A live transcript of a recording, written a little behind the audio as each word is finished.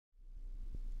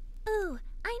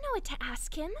know what to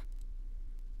ask him.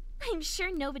 I'm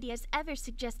sure nobody has ever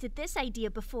suggested this idea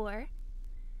before.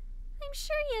 I'm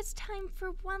sure he has time for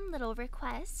one little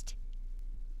request.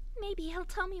 Maybe he'll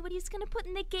tell me what he's gonna put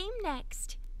in the game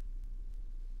next.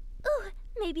 Ooh,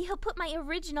 maybe he'll put my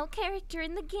original character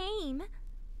in the game.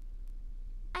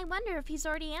 I wonder if he's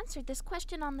already answered this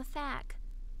question on the FAQ.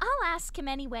 I'll ask him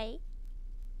anyway.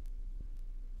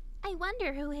 I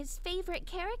wonder who his favorite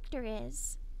character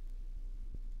is.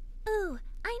 Ooh,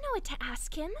 I know what to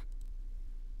ask him.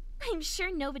 I'm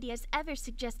sure nobody has ever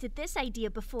suggested this idea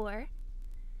before.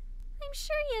 I'm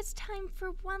sure he has time for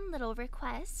one little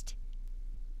request.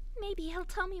 Maybe he'll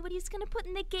tell me what he's gonna put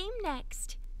in the game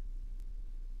next.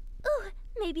 Ooh,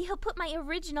 maybe he'll put my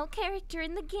original character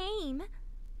in the game.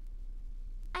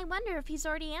 I wonder if he's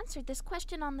already answered this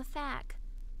question on the FAQ.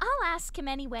 I'll ask him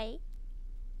anyway.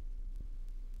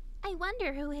 I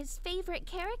wonder who his favorite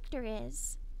character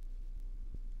is.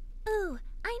 Ooh,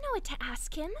 I know what to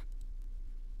ask him.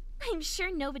 I'm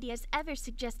sure nobody has ever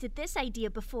suggested this idea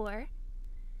before.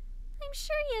 I'm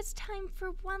sure he has time for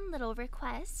one little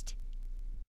request.